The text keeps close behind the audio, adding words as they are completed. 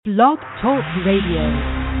Blog Talk Radio.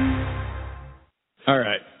 All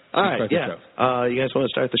right, yeah. You guys want to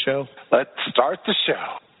start the show? Let's start the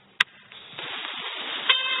show.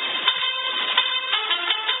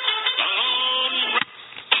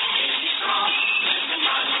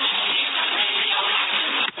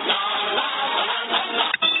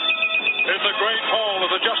 In the great hall of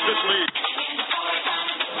the Justice League.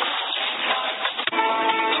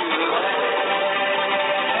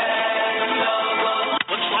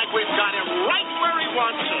 Looks like we've got him right where he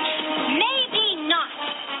wants us. Maybe not.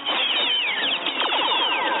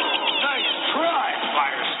 Nice try,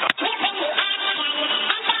 Firestone.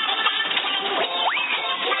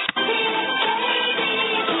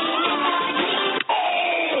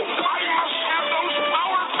 Oh, I must have those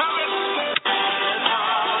power pellets.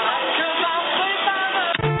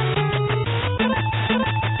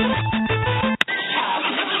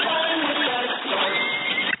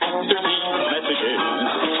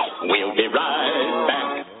 We'll be right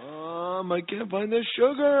back. I can't find the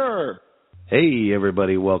sugar. Hey,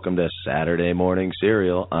 everybody. Welcome to Saturday Morning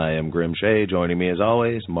Cereal. I am Grim Shea. Joining me, as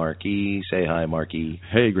always, Marky. Say hi, Marky.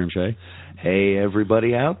 Hey, Grim Shea. Hey,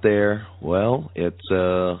 everybody out there. Well, it's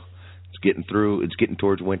getting through. It's getting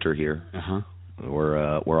towards winter here.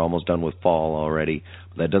 We're almost done with fall already.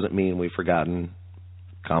 But that doesn't mean we've forgotten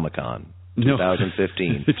Comic-Con.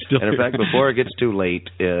 2015. And in fact, before it gets too late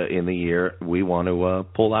in the year, we want to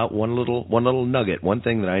pull out one little nugget, one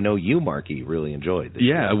thing that I know you, Marky, really enjoyed.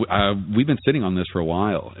 Yeah, we've been sitting on this for a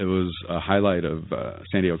while. It was a highlight of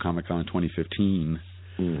San Diego Comic-Con 2015.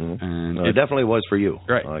 Mm-hmm. And it definitely was for you.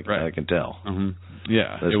 Right, I can tell. Mm-hmm.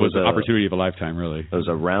 Yeah, it was an opportunity of a lifetime, really. It was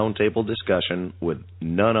a roundtable discussion with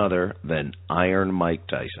none other than Iron Mike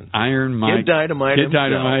Tyson. Iron Mike. Kid Dynamite himself.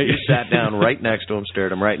 Dynamite. You sat down right next to him,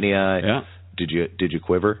 stared him right in the eye. Yeah. Did you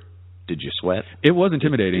quiver? Did you sweat? It was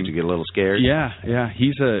intimidating. Did you get a little scared? Yeah.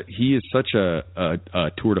 He is such a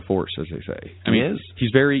tour de force, as they say. I mean,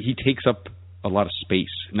 he takes up a lot of space,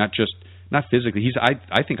 not physically.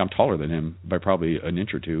 I think I'm taller than him by probably an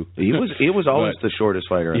inch or two. He was always the shortest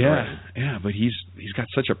fighter in the ring. Yeah, but he's got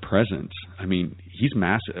such a presence. I mean, he's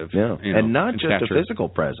massive. Yeah, and not just a physical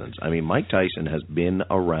presence. I mean, Mike Tyson has been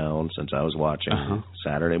around since I was watching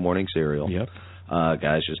Saturday Morning Cereal. Yep.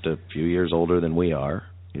 Guy's just a few years older than we are.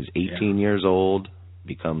 He's 18 years old.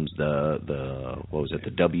 Becomes the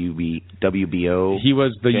WBO. He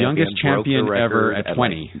was the youngest champion ever at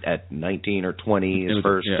 20. At 19 or 20, his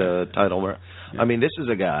first title. Yeah. I mean, this is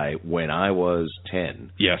a guy, when I was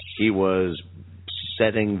 10, yes, he was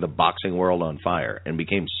setting the boxing world on fire and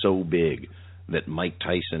became so big that Mike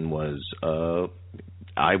Tyson was,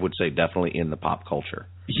 I would say, definitely in the pop culture.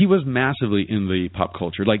 He was massively in the pop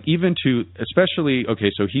culture. Like, even to, especially,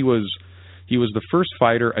 so he was the first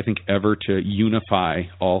fighter, I think, ever to unify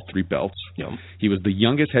all three belts. Yep. He was the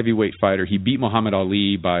youngest heavyweight fighter. He beat Muhammad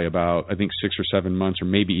Ali by about, I think, 6 or 7 months, or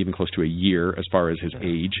maybe even close to a year, as far as his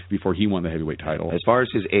age, before he won the heavyweight title. As far as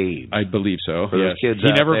his age? I believe so. For those kids he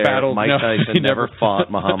out never there, battled. Mike Tyson never fought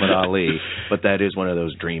Muhammad Ali, but that is one of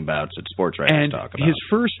those dream bouts that sports writers talk about. His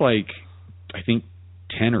first, I think,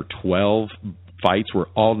 10 or 12 fights were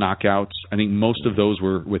all knockouts. I think most of those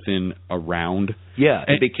were within a round. Yeah,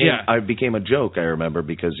 it became a joke, I remember,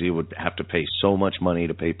 because you would have to pay so much money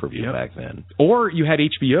to pay-per-view back then. Or you had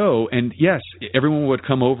HBO, and yes, everyone would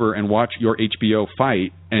come over and watch your HBO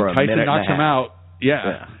fight, and Tyson knocks him out.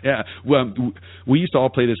 Yeah. Well, we used to all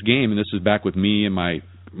play this game, and this is back with me and my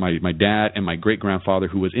dad and my great-grandfather,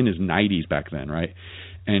 who was in his 90s back then, right?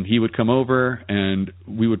 And he would come over, and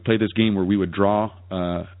we would play this game where we would draw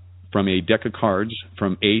from a deck of cards,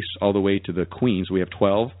 from ace all the way to the queens. We have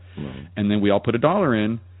 12, and then we all put $1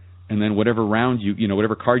 in, and then whatever round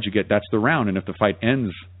whatever card you get, that's the round. And if the fight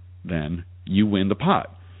ends, then you win the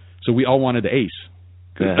pot. So we all wanted the ace.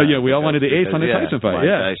 We all wanted the ace on the Tyson fight.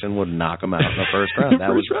 Mike Tyson would knock him out in the first round.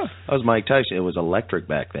 That was Mike Tyson. It was electric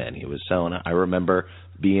back then. He was selling. I remember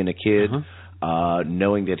being a kid.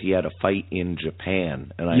 Knowing that he had a fight in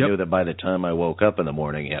Japan, and I knew that by the time I woke up in the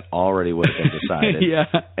morning, it already would have been decided.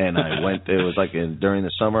 And I went. It was like during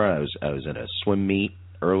the summer. I was at a swim meet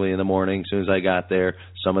early in the morning. As soon as I got there,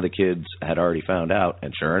 some of the kids had already found out,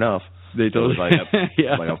 and sure enough, it was like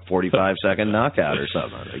a 45-second knockout or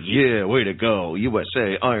something. I was like, yeah, way to go,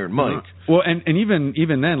 USA, Iron Mike. Well, and even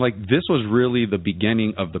then, this was really the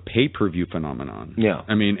beginning of the pay-per-view phenomenon. Yeah.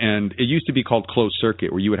 I mean, and it used to be called closed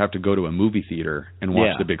circuit, where you would have to go to a movie theater and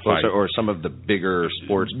watch the big fight. Or some of the bigger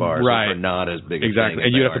sports bars that are not as big. Exactly,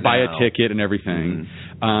 and you have to buy a ticket and everything.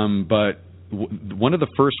 Mm-hmm. But one of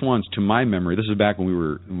the first ones, to my memory, this is back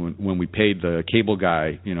when we paid the cable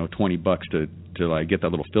guy, $20 to get that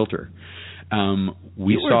little filter.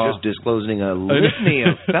 We were just disclosing a litany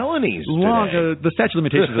of felonies today. The statute of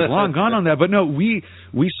limitations is long gone on that. But no, we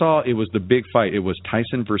saw it was the big fight. It was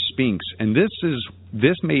Tyson versus Spinks, and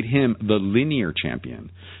this made him the linear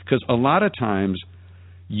champion, because a lot of times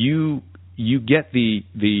you get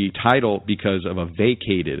the title because of a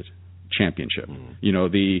vacated championship. You know,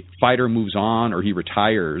 the fighter moves on or he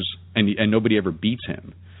retires, and nobody ever beats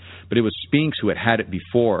him. But it was Spinks who had it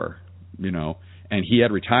before, you know, and he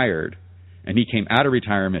had retired, and he came out of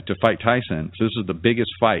retirement to fight Tyson. So this is the biggest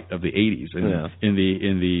fight of the 80s in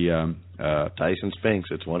the Tyson Spinks.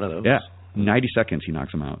 It's one of those. Yeah, 90 seconds he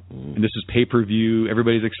knocks him out. And this is pay-per-view.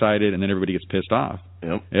 Everybody's excited, and then everybody gets pissed off.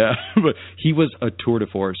 Yep. Yeah, but he was a tour de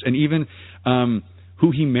force, and even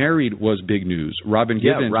who he married was big news. Robin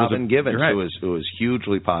Givens. Yeah, Robin Givens, right. who was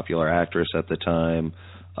hugely popular actress at the time,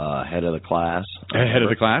 head of the class. Head of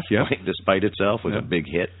the class, yeah. Despite itself, was a big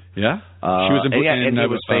hit. Yeah, she was in, and he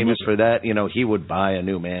was famous for that. You know, he would buy a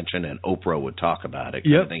new mansion, and Oprah would talk about it.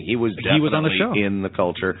 Yep. He was definitely on the show. In the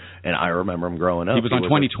culture, and I remember him growing up. He was on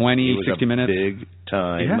 2020, 60 Minutes. Big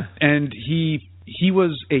time. Yeah, and he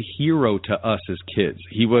was a hero to us as kids.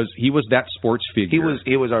 He was that sports figure.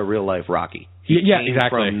 He was our real life Rocky. Exactly.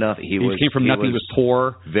 From nothing. He came from nothing. He was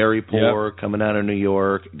poor, very poor, coming out of New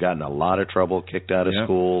York. Got in a lot of trouble, kicked out of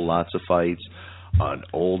school, lots of fights. An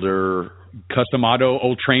older custom auto,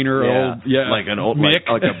 old trainer, like an old like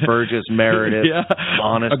a Burgess Meredith,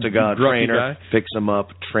 honest to God trainer, picks him up,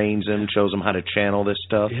 trains him, shows him how to channel this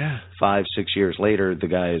stuff. Yeah. 5-6 years later, the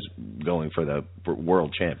guy is going for the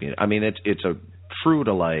world champion. I mean, it's a true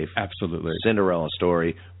to life, absolutely Cinderella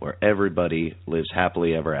story where everybody lives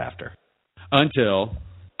happily ever after. Until.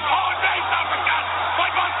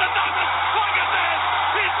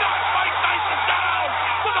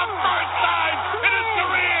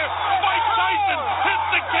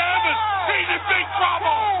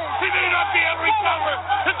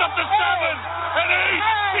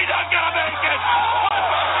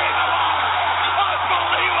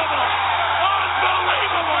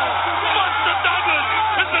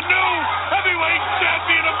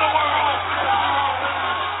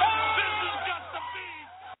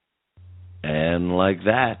 And like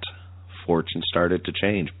that, fortune started to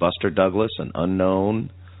change. Buster Douglas, an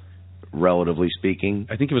unknown, relatively speaking.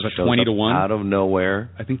 I think it was like 20-1. Out of nowhere.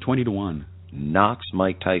 I think 20-1. Knocks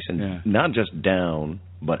Mike Tyson not just down,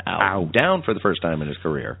 but out. Down for the first time in his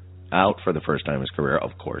career. Out for the first time in his career,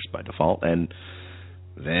 of course, by default. And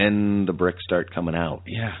then the bricks start coming out.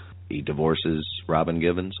 Yeah. He divorces Robin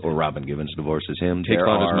Givens, or Robin Givens divorces him. Takes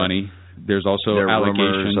all his money. There's also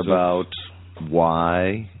allegations about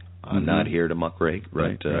why. I'm not here to muckrake,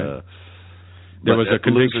 right. There was a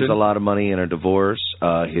conviction. Loses a lot of money in a divorce.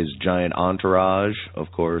 His giant entourage,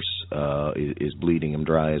 of course, is bleeding him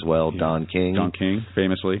dry as well. Yeah. Don King,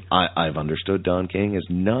 famously. I've understood Don King is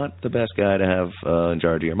not the best guy to have in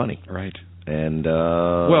charge of your money. Right. And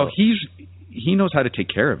well, he knows how to take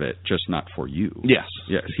care of it, just not for you. Yes.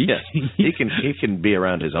 Yes. He can be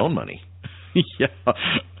around his own money. Yeah.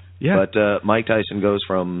 But Mike Tyson goes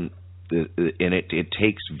from. And it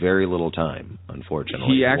takes very little time,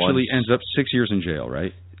 unfortunately. He actually ends up 6 years in jail,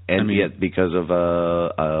 right? And yet, because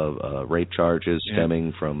of rape charges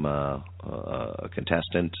stemming from a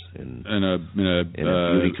contestant in a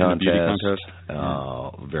beauty contest.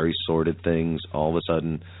 Very sordid things. All of a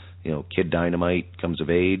sudden, Kid Dynamite comes of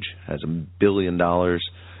age, has $1 billion,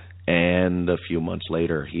 and a few months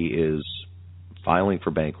later, he is filing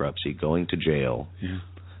for bankruptcy, going to jail. Yeah.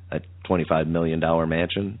 A $25 million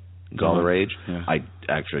mansion. All the rage. Yeah. I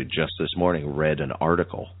actually just this morning read an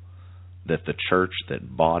article that the church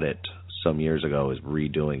that bought it some years ago is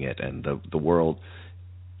redoing it, and the world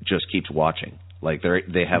just keeps watching. Like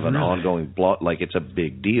they have an ongoing blog. Like it's a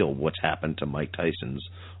big deal. What's happened to Mike Tyson's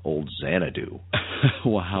old Xanadu?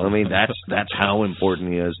 Wow. I mean that's how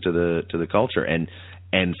important he is to the culture. And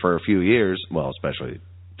for a few years, well, especially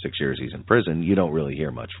 6 years he's in prison, you don't really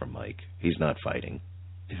hear much from Mike. He's not fighting.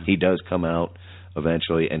 Yeah. He does come out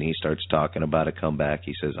eventually, and he starts talking about a comeback.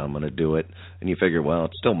 He says, I'm going to do it. And you figure, well,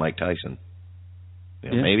 it's still Mike Tyson.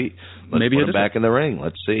 Maybe put him back in the ring.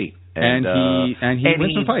 Let's see. And he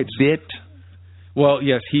wins some fights. Well,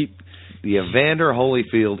 yes, the Evander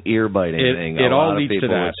Holyfield ear biting thing. It all leads to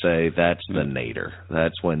that. A lot of people would say that's the nadir.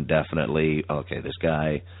 That's when definitely, okay, this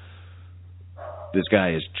guy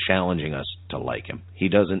is challenging us to like him. He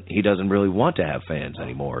doesn't really want to have fans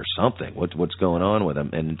anymore or something. What's going on with him?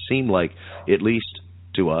 And it seemed like, at least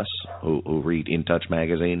to us who read In Touch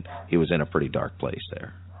magazine, he was in a pretty dark place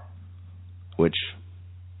there. Which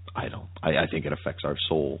I think it affects our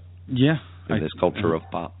soul. Yeah. In this culture of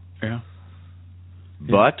pop. Yeah.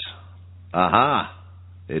 But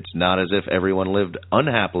It's not as if everyone lived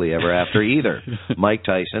unhappily ever after either. Mike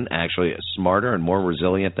Tyson, actually smarter and more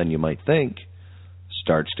resilient than you might think,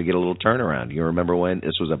 starts to get a little turnaround. You remember when?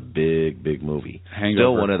 This was a big, big movie. Hangover.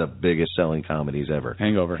 Still one of the biggest selling comedies ever.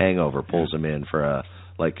 Hangover pulls him in for a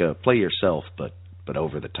play yourself, but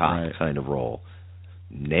over the top kind of role.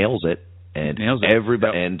 Nails it, and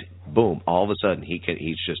everybody, and boom! All of a sudden,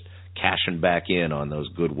 he's just cashing back in on those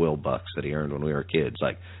goodwill bucks that he earned when we were kids.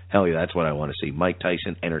 Like, hell yeah, that's what I want to see. Mike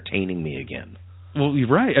Tyson entertaining me again. Well, you're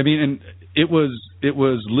right. I mean, and it was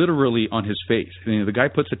literally on his face. You know, the guy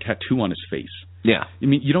puts a tattoo on his face. Yeah. I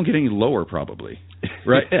mean, you don't get any lower, probably,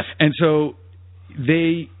 right? Yeah. And so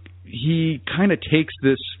he kind of takes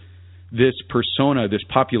this persona, this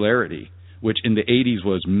popularity, which in the 80s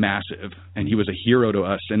was massive, and he was a hero to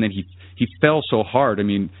us. And then he fell so hard. I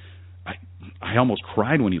mean, I almost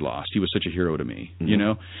cried when he lost. He was such a hero to me, you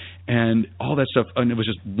know, and all that stuff. And it was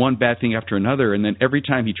just one bad thing after another. And then every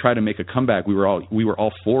time he tried to make a comeback, we were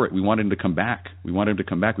all for it. We wanted him to come back. We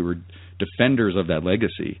were defenders of that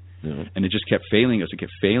legacy, and it just kept failing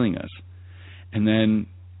us. And then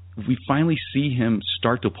we finally see him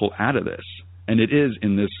start to pull out of this, and it is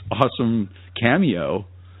in this awesome cameo.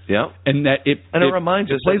 Yeah, and it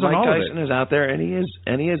reminds us that Mike Tyson is out there, and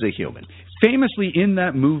he is a human. Famously, in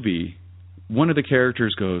that movie, one of the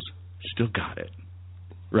characters goes, "Still got it,"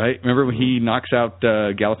 right? Remember when he knocks out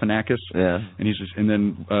Galifianakis? Yeah. And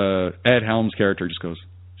then Ed Helms' character just goes,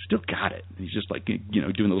 "Still got it." He's just like, you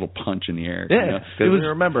know, doing a little punch in the air. Yeah, because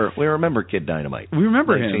we remember Kid Dynamite. We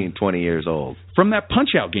remember 19, 20 years old from that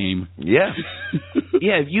Punch-Out game. Yeah,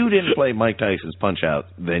 yeah. If you didn't play Mike Tyson's Punch-Out,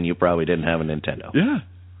 then you probably didn't have a Nintendo. Yeah,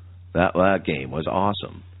 that game was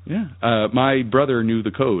awesome. Yeah, my brother knew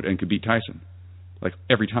the code and could beat Tyson, like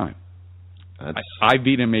every time. I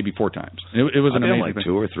beat him maybe 4 times. It was an amazing like thing.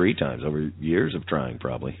 2 or 3 times over years of trying,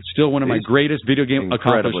 probably. It's still one of my greatest video game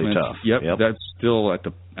incredibly accomplishments. Tough. Yep, that's still at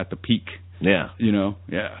the peak. Yeah, you know,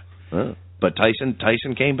 yeah. But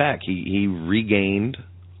Tyson came back. He regained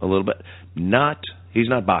a little bit. He's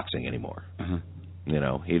not boxing anymore. You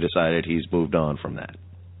know, he decided he's moved on from that.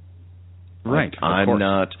 Right.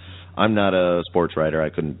 I'm not a sports writer. I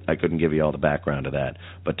couldn't give you all the background to that.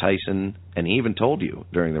 But Tyson, and he even told you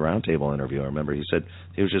during the roundtable interview, I remember he said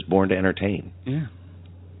he was just born to entertain. Yeah.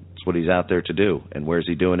 It's what he's out there to do. And where's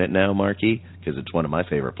he doing it now, Marky? Because it's one of my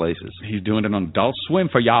favorite places. He's doing it on Adult Swim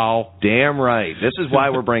for y'all. Damn right. This is why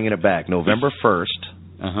we're bringing it back. November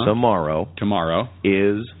 1st, tomorrow,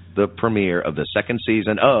 is the premiere of the second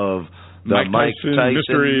season of the Mike Tyson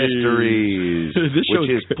Mysteries, which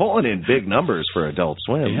is pulling in big numbers for Adult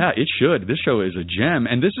Swim. Yeah, it should. This show is a gem,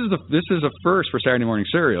 and this is a first for Saturday Morning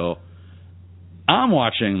Serial. I'm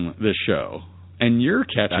watching this show, and you're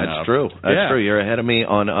catching up. That's true. That's true. You're ahead of me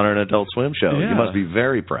on an Adult Swim show. Yeah. You must be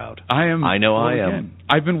very proud. I am. I know I am.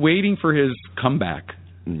 I've been waiting for his comeback,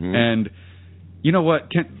 and you know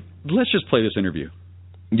what? Let's just play this interview.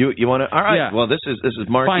 You want to? All right. Yeah. Well, this is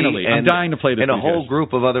Marky. Finally, I'm dying to play this. And a whole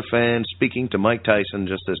group of other fans speaking to Mike Tyson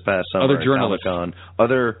just this past summer. Other journalists.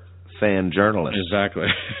 Other fan journalists. Exactly.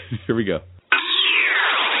 Here we go.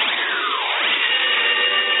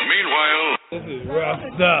 Meanwhile, this is rough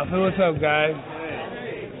stuff. Hey, what's up, guys?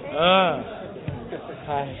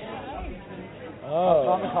 Hi.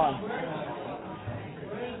 Oh.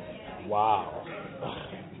 Wow.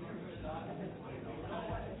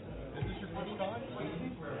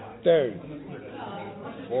 Third,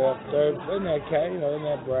 fourth, third, in that in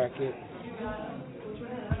that bracket.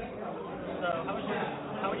 So,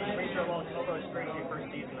 how would you rate your experience your first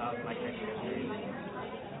season of Mike Tyson Mysteries?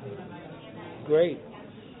 Great.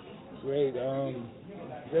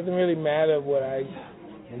 It doesn't really matter what I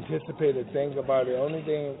anticipate or think about it. The only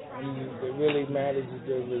thing that really matters is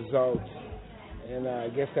the results, and I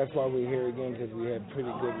guess that's why we're here again, because we had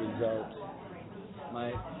pretty good results.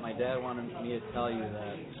 My dad wanted me to tell you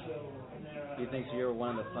that he thinks you're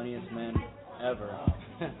one of the funniest men ever,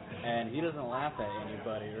 and he doesn't laugh at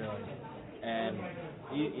anybody really. And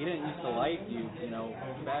he didn't used to like you,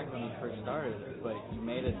 back when you first started, but you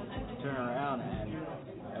made it turn around.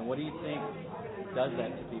 And what do you think does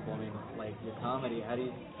that to people? I mean, like your comedy, how do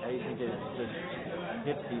you think it just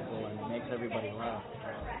hits people and makes everybody laugh?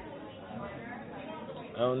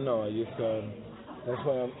 I don't know. That's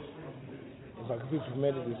what I'm. If I could be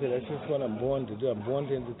permitted to say, that's just what I'm born to do. I'm born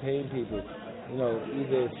to entertain people.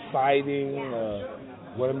 Either it's fighting,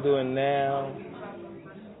 what I'm doing now.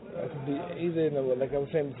 I could be either, like I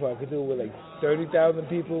was saying before, I could do it with like 30,000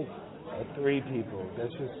 people or 3 people.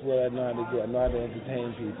 That's just what I know how to do. I know how to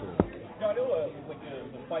entertain people. I know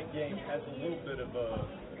the fight game has a little bit of a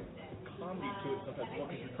comedy to it sometimes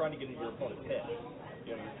because you're trying to get into your opponent's head.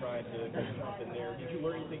 you're trying to do something there. Did you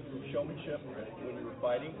learn anything from showmanship when you were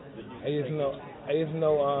fighting? I just know.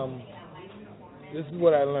 This is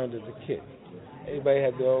what I learned as a kid. Everybody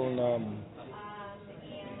had their own.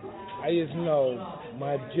 I just know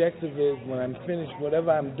my objective is when I'm finished,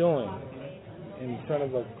 whatever I'm doing, in front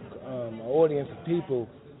of an audience of people.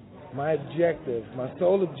 My objective, my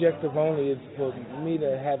sole objective only, is for me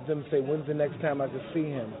to have them say, "When's the next time I can see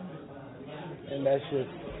him?" And that's just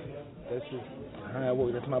how I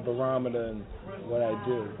work. That's my barometer and what I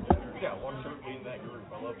do. Yeah, I want to be in that group.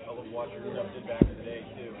 I love watching your stuff did back in the day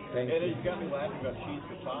too. Thank you. You got me laughing about cheese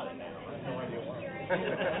frittata now. I have no idea why.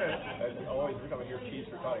 I always every time I hear cheese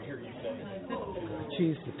frittata, I hear you say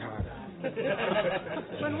cheese frittata.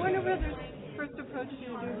 When Warner Brothers first approached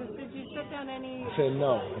you to do this, did you set down any? I said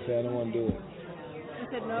no. I said I don't want to do it. You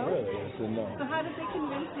said no? Really? I said no. So how did they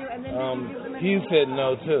convince you? And then did you give them any? Hugh said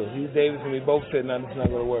no too. Hugh Davis and we both said no, it's not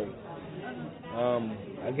going to work.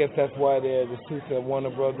 I guess that's why they're the suits at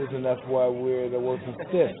Warner Brothers, and that's why we're the working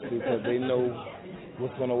stiff, because they know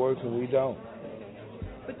what's going to work and we don't.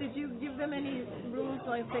 But did you give them any rules,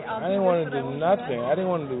 like say, I didn't want to do nothing. I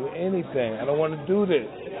didn't want to do anything. I don't want to do this.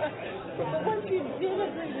 But once you did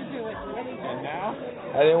agree to do it, what did you do? And now?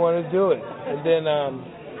 I didn't want to do it. And then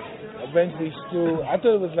eventually Stu, I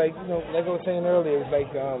thought it was like, like I was saying earlier, it was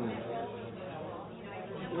like,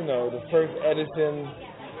 the first Edison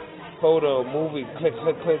photo, movie, click,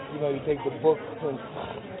 click, click, you take the books and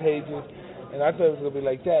pages, and I thought it was going to be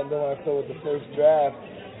like that, and then when I saw the first draft,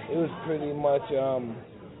 it was pretty much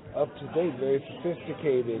up to date, very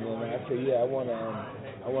sophisticated, and I said, yeah, I want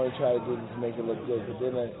to try to do this to make it look good, but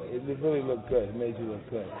then it really looked good, it made you look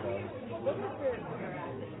good. So.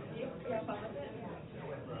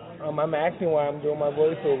 I'm acting while I'm doing my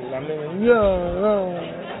voiceovers, I'm in,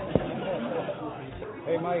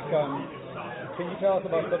 Hey Mike, can you tell us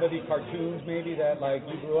about some of the cartoons maybe that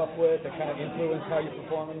you grew up with that kind of influenced how you're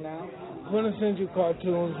performing now? I'm going to send you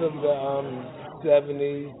cartoons of the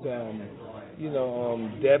 70s,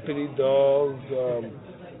 Deputy Dogs,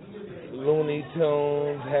 Looney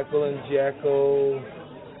Tunes, Heckle and Jekyll,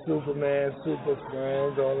 Superman, Super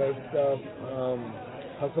Friends, all that stuff,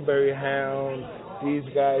 Huckleberry Hound, these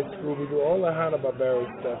guys, Scooby-Doo, all the Hanna-Barbera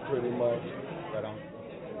stuff pretty much. Right on.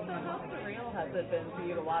 Has it been for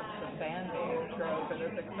you to watch the fan base grow for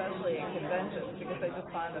this, especially in conventions, because I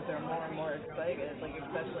just find that they're more and more excited,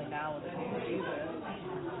 especially now with the new season?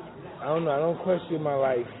 I don't know. I don't question my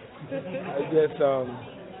life. I just,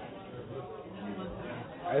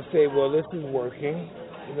 I say, well, this is working.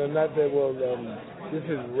 Not that, this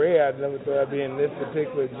is rare. I never thought I'd be in this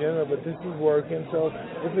particular genre, but this is working. So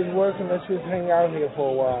if it's working, let's just hang out here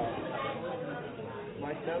for a while.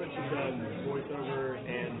 Mike, now that you've done voiceover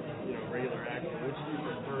and regular acting, which do you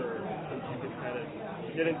prefer, since you can kind of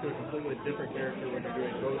get into a completely different character when you're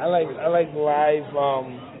doing both? I like live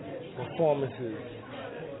performances.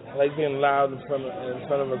 I like being loud in front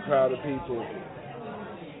of a crowd of people.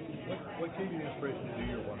 What gave you the inspiration to do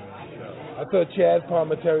your one-man show? I saw Chad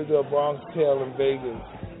Palminteri do a Bronx Tale in Vegas.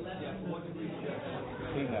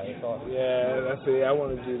 Yeah, that's it. I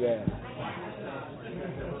want to do that.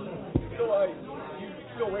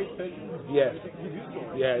 Still raise pigeons? Yes. You do still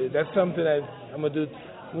raise. Yeah, that's something that I'm going to do.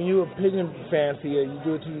 When you're a pigeon fancier, you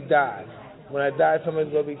do it till you die. When I die,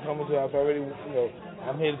 somebody's going to be coming to us already,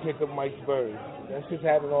 I'm here to pick up Mike's bird. That's just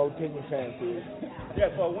happening to all the pigeon fanciers.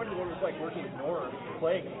 Yeah, so I wondered what it was like working with Norm,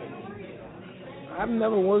 playing a pigeon. I've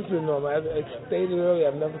never worked with Norm. As I stated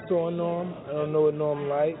earlier, I've never saw Norm. I don't know what Norm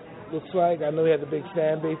looks like. I know he has a big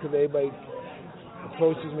fan base because everybody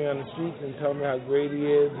approaches me on the streets and tell me how great he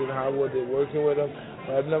is and how well they're working with him.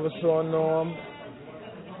 But I've never saw Norm.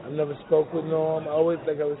 I've never spoke with Norm. I always,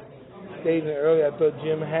 like I was stating earlier, I thought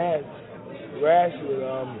Jim had rash with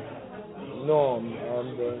Norm,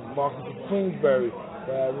 the Marcus of Queensberry.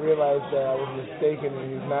 But I realized that I was mistaken and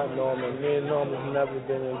he's not Norm, and me and Norm have never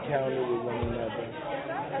been encountered with one another. Is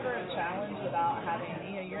that ever a challenge without having,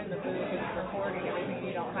 you're in the booth and recording everything,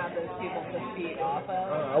 you don't have those people to feed off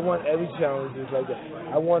of? I want every challenge is like that.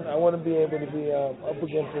 I want to be able to be up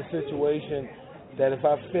against a situation that if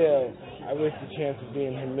I fail, I risk the chance of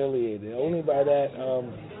being humiliated. Only by that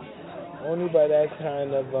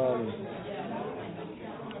kind of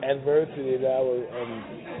adversity that I will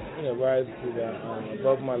rise to that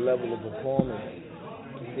above my level of performance.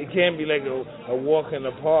 It can't be like a walk in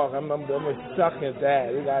the park. I'm stuck at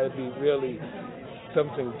that. It got to be really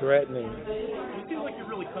something threatening. You seem like you're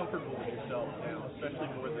really comfortable with yourself now, especially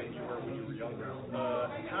more than you were when you were younger.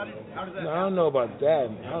 How does that? No, I don't know about that.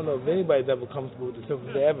 I don't know if anybody's ever comfortable with themselves.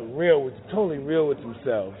 They're ever totally real with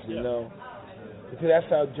themselves. You know. Because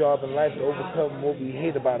that's our job in life, to overcome what we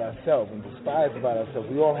hate about ourselves and despise about ourselves.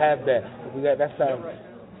 We all have that.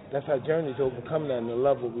 That's our journey, to overcome that and to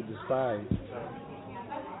love what we despise.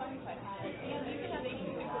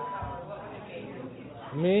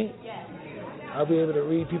 Me? I'll be able to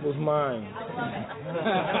read people's minds.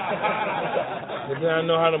 But then I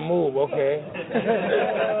know how to move, okay?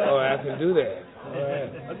 Oh, I can do that. All right.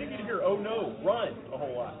 I think you'd hear, oh no, run a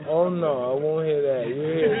whole lot. Oh no, I won't hear that. You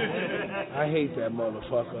hear? I hate that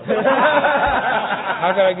motherfucker.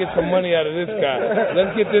 How can I get some money out of this guy?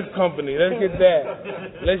 Let's get this company. Let's get that.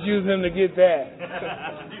 Let's use him to get that.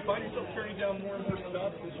 Do you find yourself turning down more and more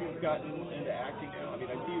stuff as you've gotten into acting now? I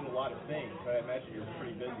mean, I see you in a lot of things, but I imagine you're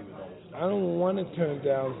pretty busy with all this stuff. I don't want to turn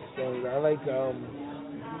down things. I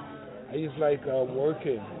just like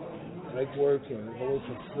working. I like working. If I work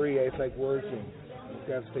for free, I just like working. You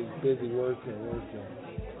got to stay busy working.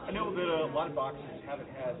 I know that a lot of boxers haven't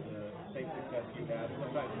had the same success you have.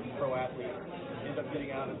 Sometimes pro athletes end up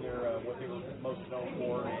getting out of their what they were most known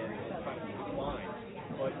for and kind of decline.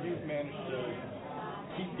 But you've managed to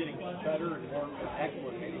keep getting better and more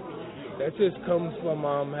excellent at anything you do. That just comes from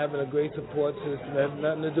having a great support system. It has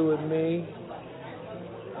nothing to do with me.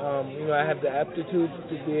 I have the aptitude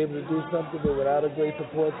to be able to do something, but without a great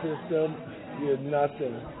support system, you're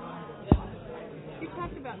nothing. You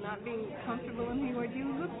talked about not being comfortable anymore. Do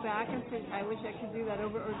you look back and say, I wish I could do that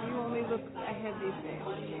over, or do you only look ahead these days?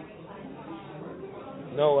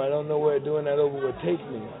 No, I don't know where doing that over would take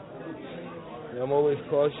me. I'm always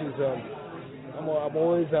cautious. I'm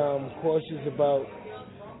always cautious about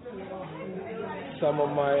some of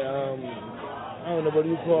my, I don't know, what do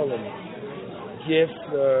you call them? Gifts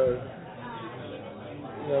or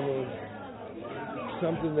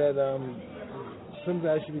something that something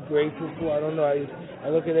I should be grateful for. I don't know. I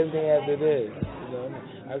look at everything as it is.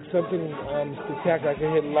 Something spectacular. I can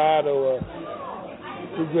hit lotto or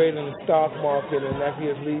do great in the stock market, and that can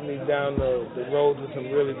just lead me down the road to some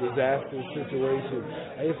really disastrous situations.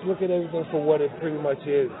 I just look at everything for what it pretty much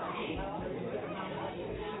is.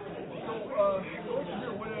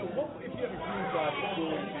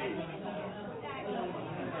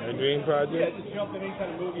 A dream project? Yeah, just jump in any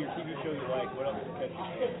kind of movie or TV show you like. What else would catch you?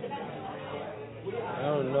 I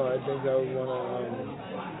don't know. I think I would want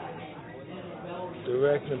to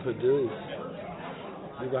direct and produce.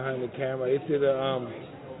 Be behind the camera. I did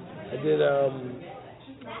a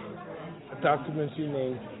documentary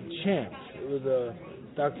named Champs. It was a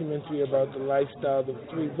documentary about the lifestyle of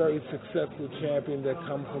 3 very successful champions that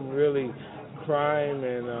come from really crime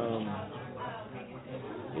and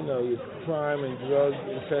crime and drug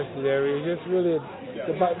infested areas. Just really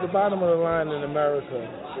the bottom of the line in America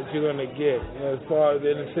that you're gonna get, as far as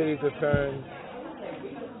the inner city is concerned.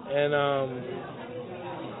 And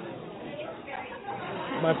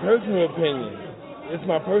my personal opinion,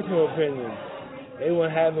 they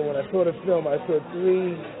wouldn't have it. When I saw the film, I saw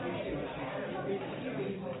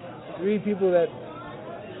three people that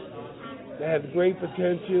had great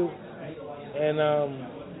potential, and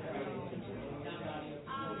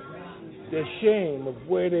their shame of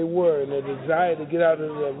where they were and their desire to get out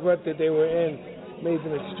of the rut that they were in made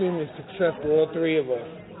them extremely successful, all 3 of us.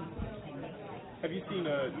 Have you seen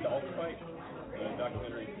The Ultra Fight? A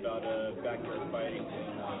documentary about backyard fighting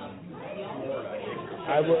in Florida, I think.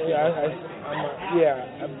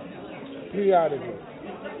 Periodically.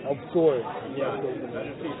 I saw it. Yeah.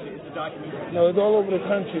 It's a documentary. No, it's all over the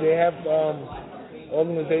country. They have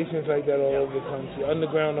organizations like that all over the country,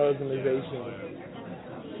 underground organizations.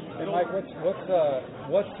 And Mike, what's I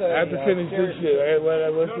have to finish this shit.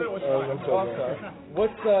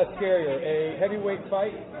 What's scarier, a heavyweight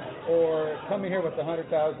fight or coming here with 100,000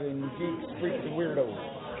 geeks, freaks, and weirdos?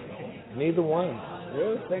 Neither one.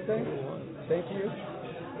 Really? Same thing? Same to you?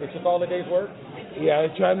 It's just all the day's work? Yeah, I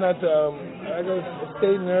try not to. I was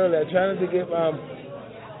stating earlier, I try not to get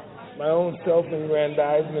my own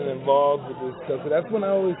self-aggrandizement involved with this stuff. That's when I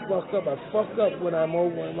always fuck up. I fuck up when I'm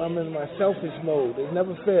in my selfish mode. It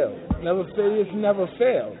never fails. It's never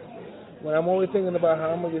failed. When I'm always thinking about how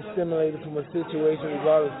I'm gonna get stimulated from a situation,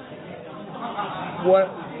 regardless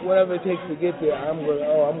whatever it takes to get there, I'm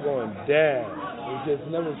going down. It just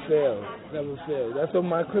never fails. That's what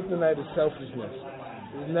my kryptonite is, selfishness.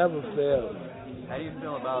 It never fails. How do you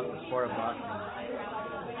feel about the sport of boxing?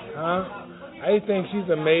 Huh? I think she's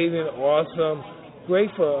amazing, awesome,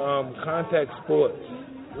 great for contact sports.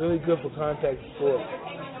 Really good for contact sports.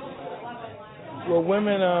 Well,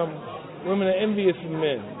 women are envious of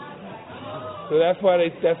men, so that's why they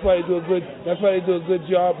do a good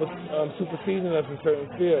job of superseding us in certain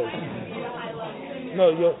fields. No,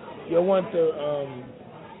 you'll want to.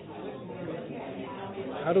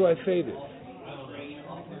 How do I say this?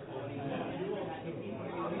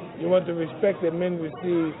 You want the respect that men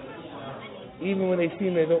receive, even when they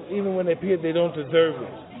seem they don't, even when they appear they don't deserve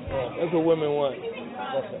it. That's what women want.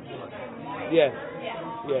 Yes.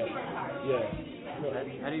 Yes. Yes.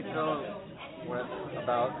 How do you feel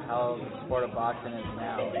about how the sport of boxing is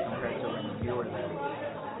now compared to when you were there?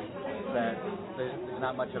 That there's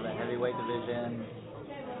not much of a heavyweight division.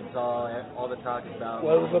 It's all the talk is about.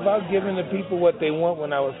 Well, it was about giving the people what they want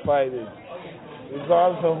when I was fighting.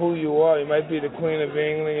 Regardless of who you are, you might be the Queen of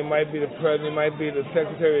England, you might be the President, you might be the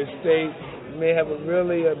Secretary of State, you may have a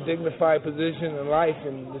really dignified position in life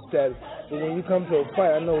and the status. But when you come to a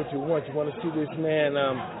fight, I know what you want. You want to see this man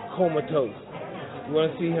comatose. You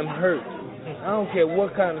want to see him hurt. I don't care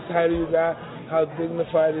what kind of title you got, how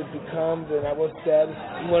dignified it becomes, and at what status.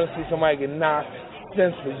 You want to see somebody get knocked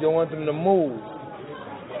senseless. You don't want them to move.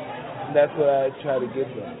 And that's what I try to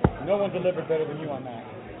get them. No one delivered better than you on that.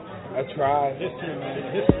 I try. History,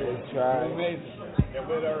 man. History. I try. Amazing. And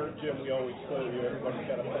with our gym, we always tell you everybody's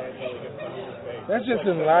got a plan until they get punched in the face. That's just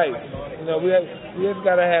in life. You know, we just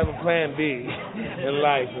got to have a plan B in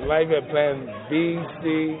life. In life, you have plan B,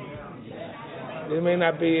 C. It may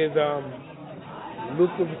not be as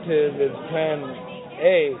lucrative as plan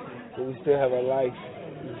A, but we still have a life.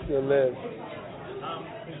 We still live.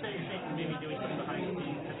 You said you're maybe doing something behind the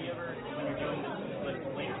scenes. Have you ever, when you're doing this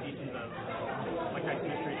later seasons of Mike Tyson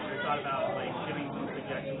history, have you thought about like giving some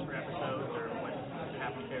suggestions for episodes or what should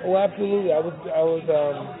happen there? Oh, absolutely. I was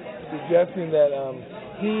suggesting that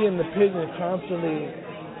he and the pigeon constantly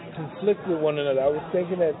conflict with one another. I was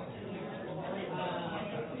thinking that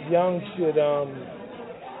Young should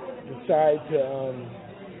decide to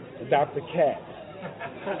adopt a cat.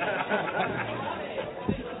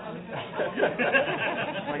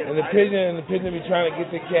 And the pigeon be trying to get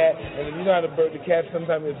the cat, and if you know how the cat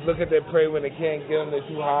sometimes is look at their prey when they can't get them, they're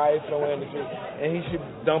too high somewhere in the tree, and he should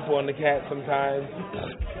dump on the cat sometimes.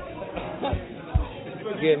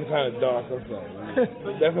 It's getting kind of dark, I'm sorry.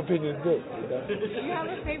 That's what pigeons do. Do you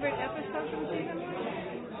have a favorite episode from season 1?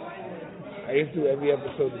 I used to do every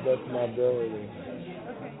episode the best of my ability.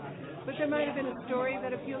 Okay. But there might have been a story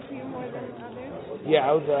that appealed to you more than others? Yeah,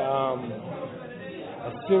 I was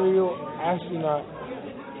a serial astronaut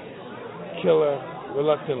killer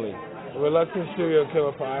reluctantly. A reluctant serial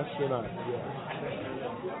killer for astronauts,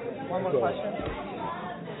 yeah. One more question.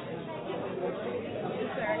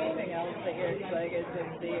 Is there anything else that you're excited to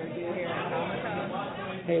see or do here in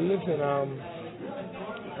Comic-Con? Hey, listen, I'm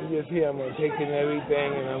just here. I'm going to take in everything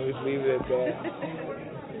and I'm just leave it at that.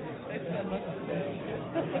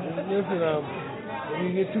 Listen, when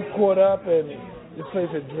you get too caught up and this place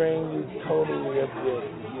will drain you totally of your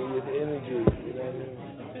energy, you know what I mean?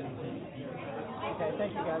 Okay,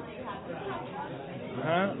 thank you guys.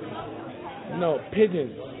 Huh? No,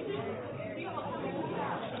 pigeons.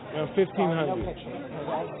 Around 1,500.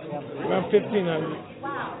 Around 1,500.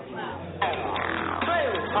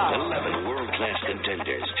 11 world-class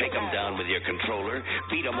contenders. Take them down with your controller,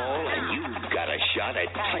 beat them all, and you've got a shot at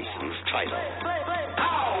Tyson's title.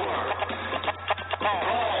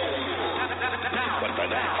 But for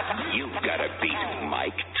that, you've got to beat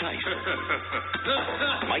Mike Tyson.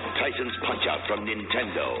 Mike Tyson's Punch-Out from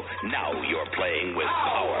Nintendo. Now you're playing with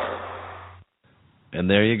power. And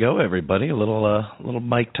there you go, everybody. A little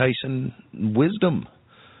Mike Tyson wisdom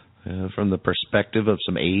from the perspective of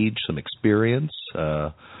some age, some experience,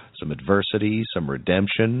 some adversity, some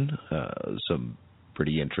redemption, some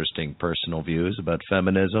pretty interesting personal views about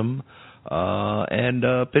feminism, and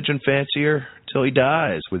pigeon fancier till he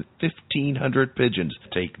dies with 1,500 pigeons.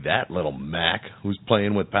 Take that, little Mac, who's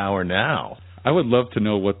playing with power now. I would love to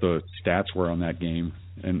know what the stats were on that game,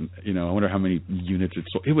 and I wonder how many units it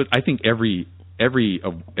sold. It was, I think every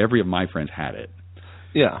of my friends had it.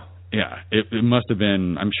 Yeah. Yeah, it must have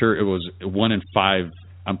been. I'm sure it was 1 in 5.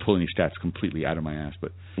 I'm pulling these stats completely out of my ass,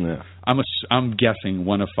 but yeah. I'm guessing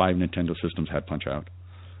 1 of 5 Nintendo systems had Punch-Out.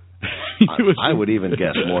 I would even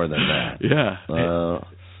guess more than that. Yeah.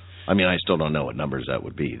 I mean, I still don't know what numbers that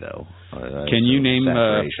would be, though. Can you name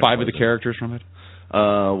 5 of the characters from it?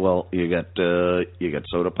 Well, you got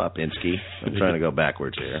Soda Popinski. I'm trying to go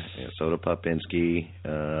backwards here. Yeah, Soda Popinski.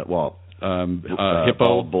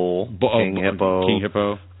 Hippo, Bull, King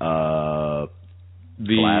Hippo,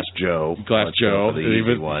 Glass Joe. The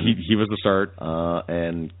easy one. He was the start.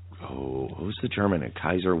 And who's the German?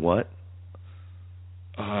 Kaiser what?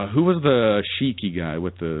 Who was the sheiky guy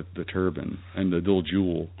with the turban and the little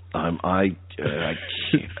jewel? All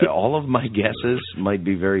of my guesses might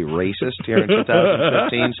be very racist here in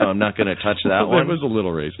 2015, so I'm not going to touch that one. It was a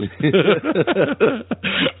little racist.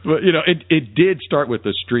 But, it did start with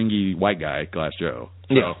the stringy white guy, Glass Joe.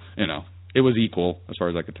 So, yeah. it was equal as far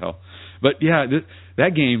as I could tell. But yeah,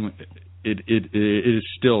 that game it is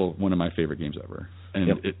still one of my favorite games ever.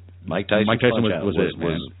 And Mike Tyson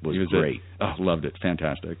was great. Oh, loved it.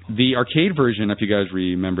 Fantastic. The arcade version, if you guys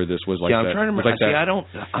remember this, was like I'm trying to remember.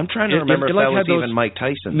 I'm trying to remember if that was even Mike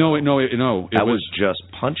Tyson. No. It was just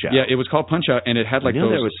Punch-Out. Yeah, it was called Punch-Out, and it had like there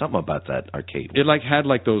was something about that arcade. It had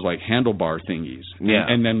like those like handlebar thingies. Yeah.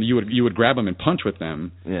 And then you would grab them and punch with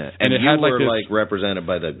them. Yeah. And it you had were like represented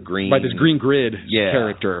by this green grid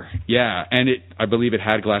character. Yeah. And I believe it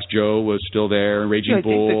had Glass Joe was still there, Raging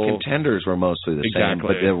Bull. I think the contenders were mostly the same,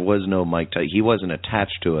 but there was no Mike Tyson. He wasn't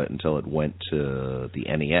attached to it until it went to the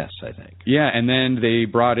NES, I think. Yeah, and then they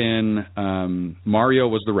brought in Mario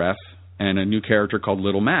was the ref, and a new character called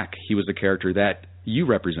Little Mac. He was the character that you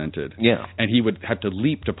represented. Yeah. And he would have to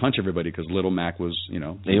leap to punch everybody because Little Mac was, he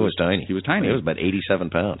was tiny. He was tiny. He was about 87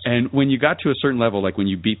 pounds. And when you got to a certain level, like when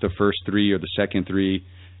you beat the first 3 or the second 3,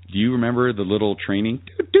 do you remember the little training?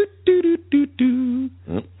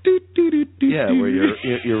 Yeah, where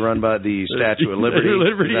you're run by the Statue of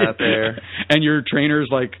Liberty out there, and your trainer's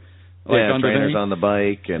like on trainer's the on the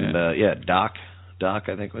bike, and Doc,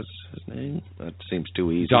 I think was his name. That seems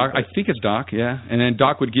too easy. Doc, I think it's Doc, yeah. And then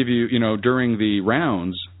Doc would give you, during the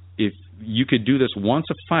rounds, if you could do this once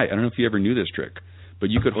a fight. I don't know if you ever knew this trick, but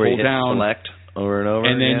you could hold down select over and over,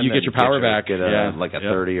 and then you get your power back. Like a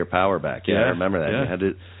 30 or power back. Yeah, I remember that. Yeah.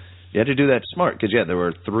 You had to do that smart because there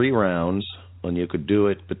were 3 rounds, and you could do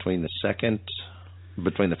it between the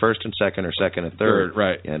first and second, or second and third.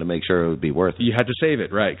 Right. You had to make sure it would be worth it. You had to save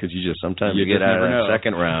it, right? Because sometimes you get out of that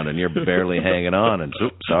second round and you're barely hanging on, and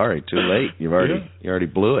sorry, too late. You already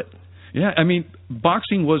blew it. Yeah, I mean,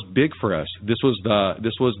 boxing was big for us. This was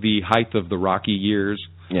the height of the Rocky years.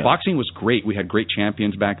 Yeah. Boxing was great. We had great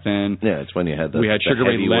champions back then. Yeah, it's when you had we had Sugar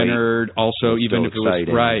Ray Leonard. Also, even if it was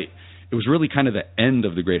exciting. It was really kind of the end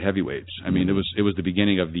of the great heavyweights. I mean, it was the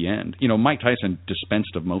beginning of the end. Mike Tyson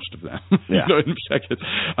dispensed of most of them. Yeah. In seconds.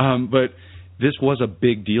 But this was a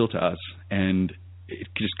big deal to us, and it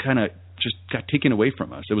just got taken away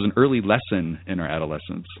from us. It was an early lesson in our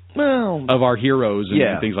adolescence. Well, of our heroes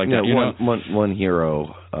and things like that. One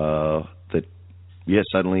hero that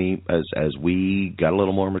suddenly as we got a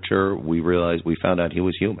little more mature, we found out he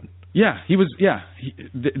was human. Yeah, he was. Yeah,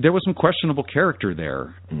 there was some questionable character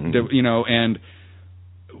there, and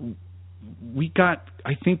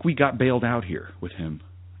I think we got bailed out here with him.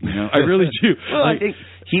 I really do. Well, I think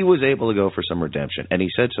he was able to go for some redemption, and he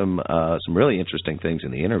said some really interesting things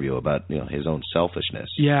in the interview about his own selfishness.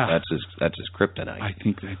 Yeah, that's his kryptonite. I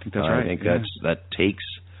think that's right. I think that takes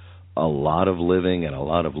a lot of living and a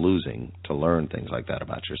lot of losing to learn things like that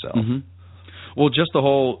about yourself. Mm-hmm. Well, just the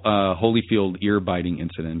whole Holyfield ear biting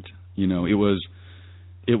incident.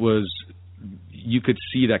 It was. You could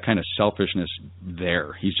see that kind of selfishness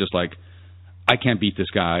there. He's just like, I can't beat this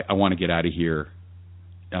guy. I want to get out of here.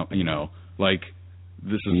 Like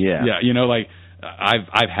this is like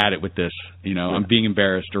I've had it with this. I'm being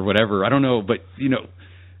embarrassed or whatever. I don't know, but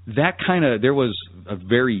that kind of there was a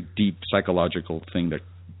very deep psychological thing that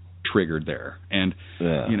triggered there, and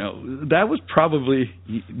that was probably.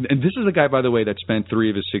 And this is a guy, by the way, that spent 3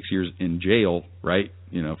 of his 6 years in jail, right?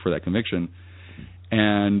 For that conviction,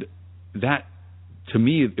 and that to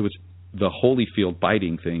me it was the Holyfield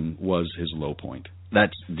biting thing was his low point.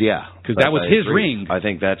 Because that was his ring. I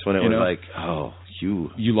think that's when it was like, oh, you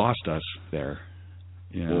lost us there.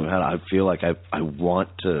 I feel like I want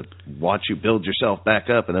to watch you build yourself back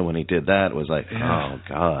up, and then when he did that, it was like, oh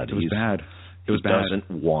God, it was bad. It was bad. He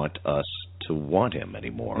doesn't want us to want him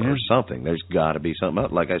anymore, or something. There's got to be something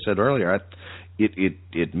else. Like I said earlier,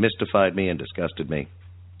 it mystified me and disgusted me.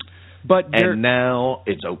 And now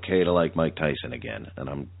it's okay to like Mike Tyson again, and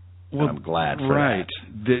I'm glad for that.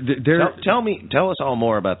 Tell us all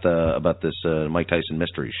more about this Mike Tyson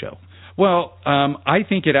mystery show. Well, I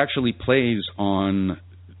think it actually plays on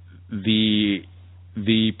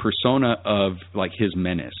the persona of like his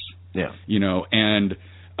menace. Yeah. And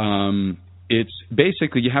it's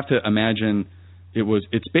basically, you have to imagine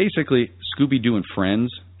it's basically Scooby-Doo and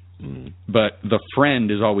Friends, but the friend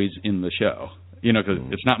is always in the show. Because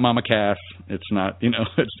it's not Mama Cass, it's not,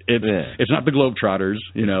 it's not the Globetrotters,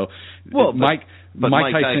 Well, Mike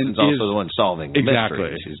Tyson's also the one solving the exactly.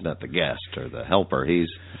 mysteries. He's not the guest or the helper. He's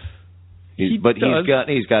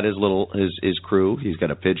got his crew. He's got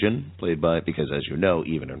a pigeon played by, because as you know,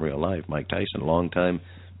 even in real life, Mike Tyson, longtime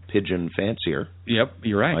pigeon fancier. Yep,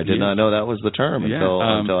 you're right. I did not know that was the term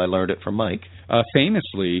until I learned it from Mike.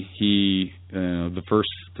 Famously, he the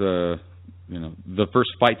first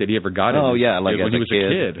fight that he ever got in. Oh yeah, like when he was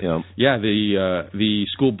a kid. Yeah, the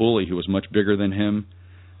school bully who was much bigger than him,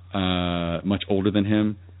 much older than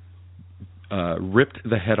him, ripped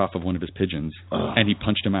the head off of one of his pigeons, and he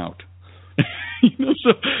punched him out.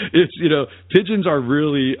 So it's pigeons are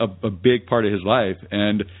really a big part of his life,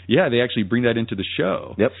 and they actually bring that into the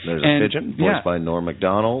show. Yep, there's a pigeon voiced by Norm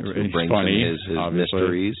Macdonald who brings in his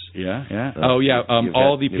mysteries.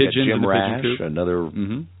 All the pigeons. Jim in the Rash, pigeon coop. another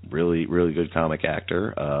really good comic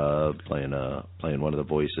actor, playing one of the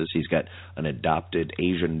voices. He's got an adopted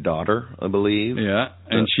Asian daughter, I believe. Yeah,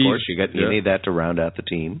 and of course you need that to round out the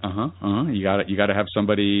team. You got to have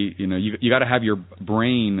somebody. You got to have your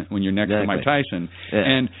brain when you're next to Mike Tyson. Yeah.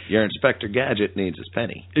 And your Inspector Gadget needs his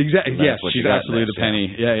penny. Exactly. Yes, she's absolutely the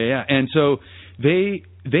penny. Yeah. And so they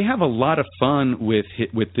have a lot of fun with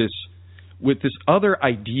this other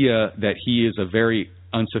idea that he is a very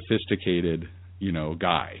unsophisticated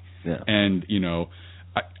guy. Yeah. And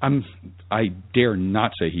I dare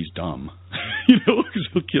not say he's dumb. Because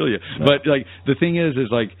he'll kill you. No. But the thing is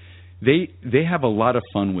they have a lot lot of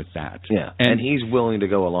fun with that. Yeah. And he's willing to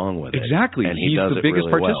go along with it. Exactly. And he's does the biggest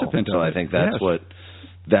really participant well. So I think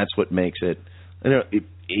that's what makes it.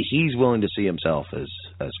 He's willing to see himself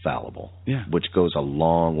as fallible. Yeah. Which goes a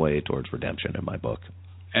long way towards redemption in my book.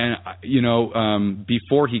 And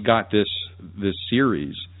before he got this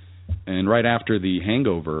series, and right after The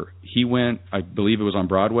Hangover, he went, I believe it was on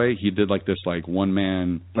Broadway, he did this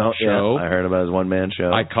one-man show. Yeah, I heard about his one-man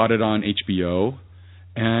show. I caught it on HBO,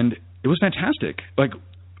 and it was fantastic.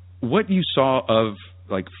 What you saw of,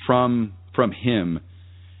 from him,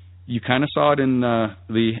 you kind of saw it in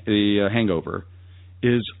the Hangover,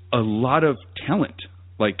 is a lot of talent,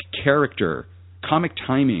 character, comic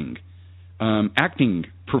timing, acting,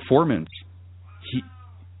 performance.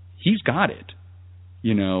 He's got it.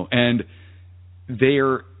 And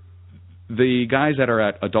the guys that are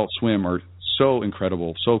at Adult Swim are so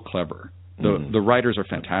incredible, so clever. The writers are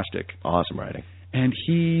fantastic. Awesome writing. And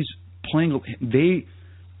he's playing,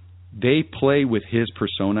 they play with his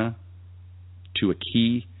persona to a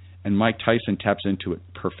key, and Mike Tyson taps into it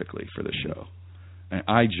perfectly for the show. And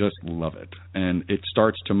I just love it. And it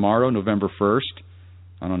starts tomorrow, November 1st.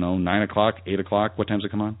 I don't know, 9 o'clock, 8 o'clock. What time does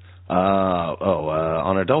it come on?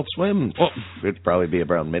 On Adult Swim, it'd probably be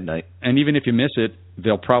around midnight. And even if you miss it,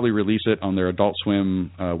 they'll probably release it on their Adult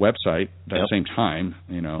Swim website at the same time.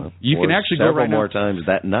 You can actually go right now. Several more times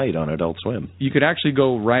that night on Adult Swim. You could actually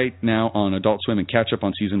go right now on Adult Swim and catch up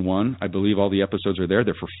on season 1. I believe all the episodes are there.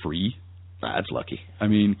 They're for free. That's lucky.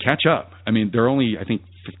 Catch up. They're only,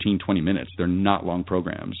 15, 20 minutes. They're not long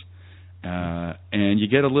programs. And you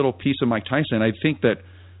get a little piece of Mike Tyson. I think that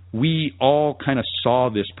we all kind of saw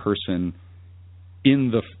this person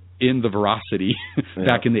in the Veracity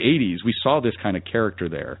back in the 80s. We saw this kind of character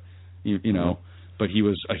there, but he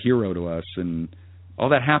was a hero to us, and all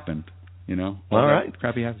that happened, All right.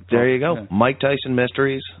 Crappy happened. There you go. Yeah. Mike Tyson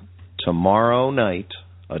Mysteries, tomorrow night,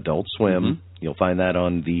 Adult Swim. Mm-hmm. You'll find that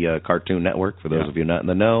on the Cartoon Network, for those of you not in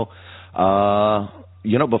the know.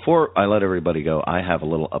 Before I let everybody go, I have a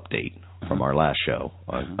little update from our last show.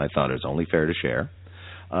 I thought it was only fair to share.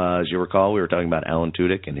 As you recall, we were talking about Alan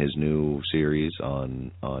Tudyk and his new series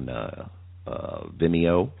on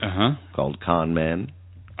Vimeo called Con Men.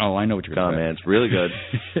 Oh, I know what you're talking about. Con Man. It's really good.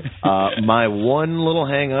 My one little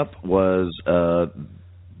hang-up was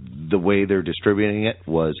the way they're distributing it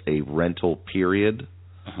was a rental period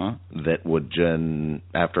that would,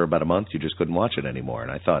 after about a month, you just couldn't watch it anymore.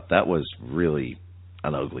 And I thought that was really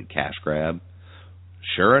an ugly cash grab.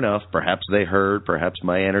 Sure enough, perhaps they heard, perhaps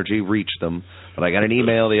my energy reached them, but I got an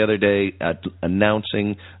email the other day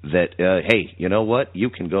announcing that, hey, you know what? You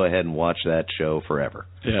can go ahead and watch that show forever.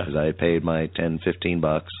 Yeah. Because I had paid my $10,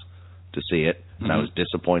 $15 to see it, and I was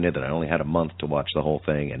disappointed that I only had a month to watch the whole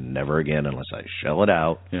thing, and never again unless I shell it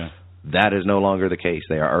out. Yeah. That is no longer the case.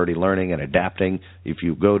 They are already learning and adapting. If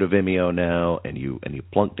you go to Vimeo now and you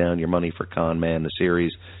plunk down your money for Con Man, the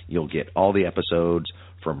series, you'll get all the episodes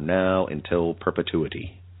from now until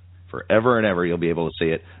perpetuity. Forever and ever, you'll be able to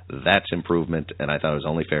see it. That's improvement, and I thought it was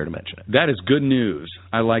only fair to mention it. That is good news.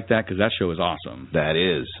 I like that because that show is awesome. That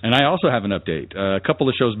is. And I also have an update. A couple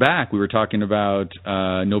of shows back, we were talking about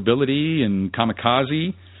Nobility and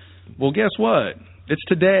Kamikaze. Well, guess what? It's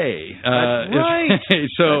today. That's right.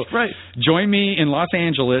 So That's right. Join me in Los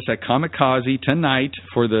Angeles at Kamikaze tonight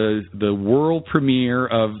for the world premiere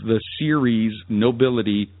of the series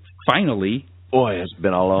Nobility, finally. Boy, it's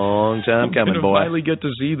been a long time coming, boy. Finally get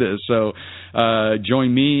to see this. So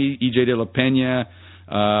join me, EJ De La Pena.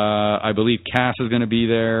 I believe Cass is going to be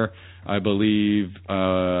there. I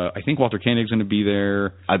think Walter Koenig's going to be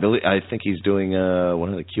there. I think he's doing one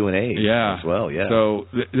of the Q&As as well. Yeah. So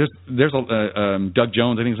there's Doug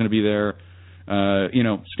Jones. I think is going to be there.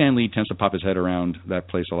 Stan Lee tends to pop his head around that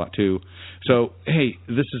place a lot too. So, hey,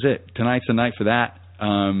 this is it. Tonight's the night for that.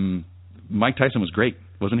 Mike Tyson was great,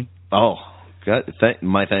 wasn't he? Oh, God,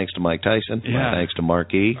 my thanks to Mike Tyson. Yeah. My thanks to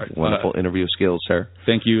Mark E. Wonderful interview skills, sir.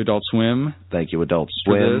 Thank you, Adult Swim. Thank you, Adult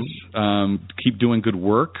Swim. Keep doing good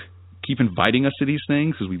work. Keep inviting us to these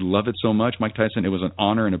things because we love it so much. Mike Tyson, it was an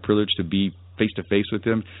honor and a privilege to be face-to-face with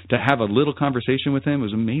him. To have a little conversation with him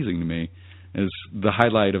was amazing to me. It's the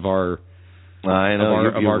highlight of our I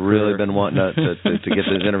know. You've really been wanting to get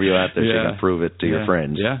this interview out there so you can prove it to your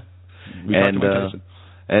friends. Yeah.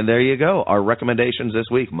 And there you go. Our recommendations this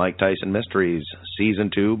week, Mike Tyson Mysteries, Season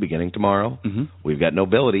 2, beginning tomorrow. Mm-hmm. We've got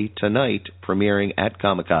Nobility tonight, premiering at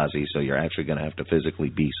Kamikaze, so you're actually going to have to physically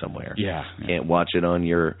be somewhere. Yeah. Can't watch it on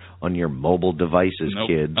your mobile devices,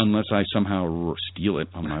 kids. Unless I somehow steal it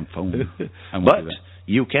on my phone. But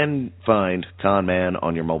you can find Con Man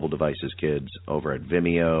on your mobile devices, kids, over at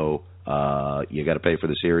Vimeo. You got to pay for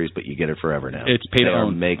the series, but you get it forever now. It's pay to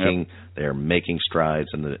own. They're making strides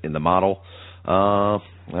in the model.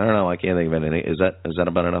 I don't know. I can't think of anything. Is that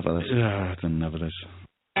about enough of this? Yeah, that's enough of this.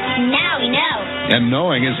 Now we know. And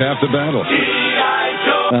knowing is half the battle.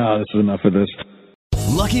 This is enough of this.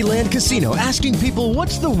 Lucky Land Casino, asking people,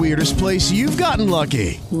 what's the weirdest place you've gotten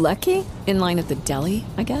lucky? Lucky? In line at the deli,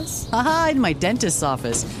 I guess? Aha, in my dentist's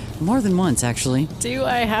office. More than once, actually. Do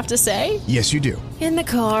I have to say? Yes, you do. In the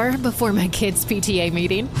car before my kids' PTA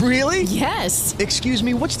meeting. Really? Yes. Excuse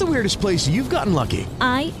me, what's the weirdest place you've gotten lucky?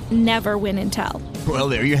 I never win and tell. Well,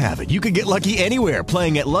 there you have it. You can get lucky anywhere,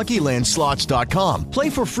 playing at LuckyLandSlots.com.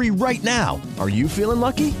 Play for free right now. Are you feeling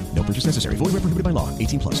lucky? No purchase necessary. Void where prohibited by law.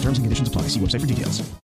 18+. Terms and conditions apply. See website for details.